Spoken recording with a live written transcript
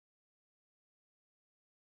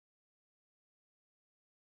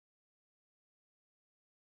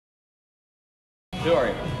Who are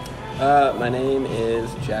you? My name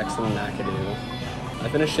is Jackson McAdoo.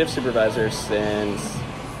 I've been a shift supervisor since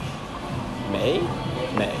May.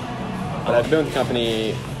 But I've been with the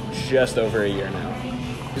company just over a year now.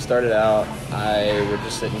 We started out, I would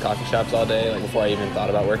just sit in coffee shops all day, like before I even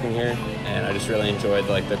thought about working here, and I just really enjoyed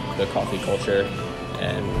like the coffee culture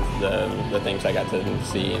and the things I got to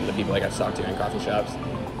see and the people I got to talk to in coffee shops.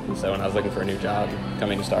 And so when I was looking for a new job,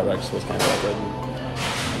 coming to Starbucks was kind of like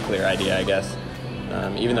a clear idea, I guess.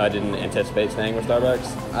 Even though I didn't anticipate staying with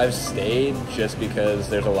Starbucks, I've stayed just because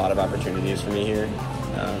there's a lot of opportunities for me here,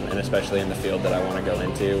 and especially in the field that I want to go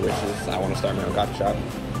into, which is I want to start my own coffee shop.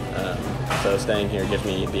 So staying here gives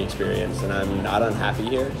me the experience, and I'm not unhappy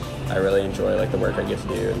here. I really enjoy like the work I get to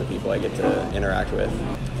do and the people I get to interact with.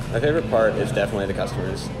 My favorite part is definitely the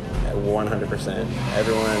customers, 100%.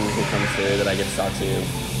 Everyone who comes through that I get to talk to,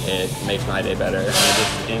 it makes my day better.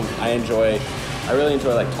 And I really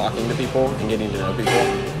enjoy like talking to people and getting to know people,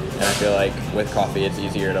 and I feel like with coffee it's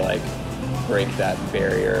easier to like break that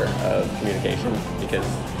barrier of communication, because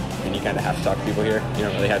when you kind of have to talk to people here, you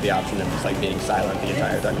don't really have the option of just like being silent the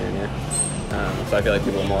entire time you're in here. So I feel like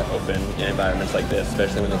people are more open in environments like this,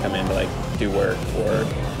 especially when they come in to like do work or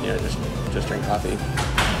just drink coffee.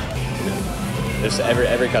 Just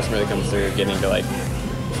every customer that comes through, getting to like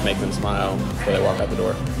make them smile before they walk out the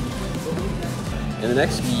door. In the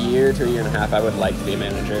next year to a year and a half, I would like to be a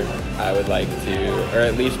manager. I would like to, or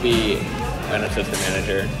at least be an assistant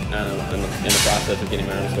manager in the process of getting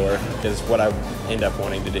my own store. Because what I end up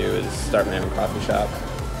wanting to do is start my own coffee shop.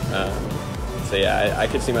 So yeah, I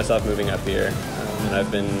could see myself moving up here, and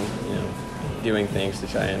I've been doing things to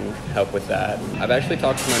try and help with that. I've actually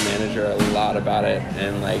talked to my manager a lot about it,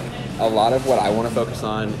 and like a lot of what I want to focus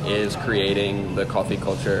on is creating the coffee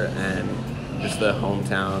culture and just the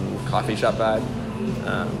hometown coffee shop vibe.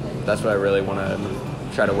 That's what I really want to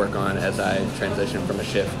try to work on as I transition from a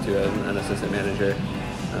shift to an assistant manager,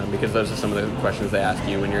 because those are some of the questions they ask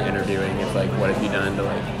you when you're interviewing. It's like, what have you done to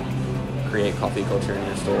like create coffee culture in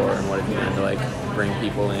your store, and what have you done to like bring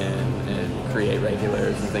people in and create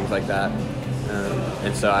regulars and things like that.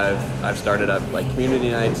 And so I've started up like community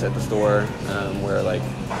nights at the store, where like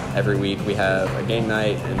every week we have a game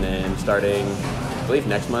night, and then starting I believe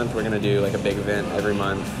next month we're going to do like a big event every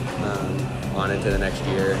month on into the next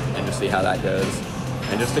year, and just see how that goes,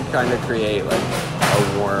 and just to kind of create like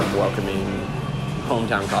a warm, welcoming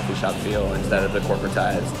hometown coffee shop feel instead of the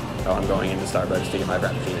corporatized, oh, I'm going into Starbucks to get my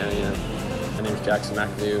Frappuccino. My name's Jackson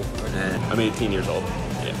McAdoo, and I'm 18 years old.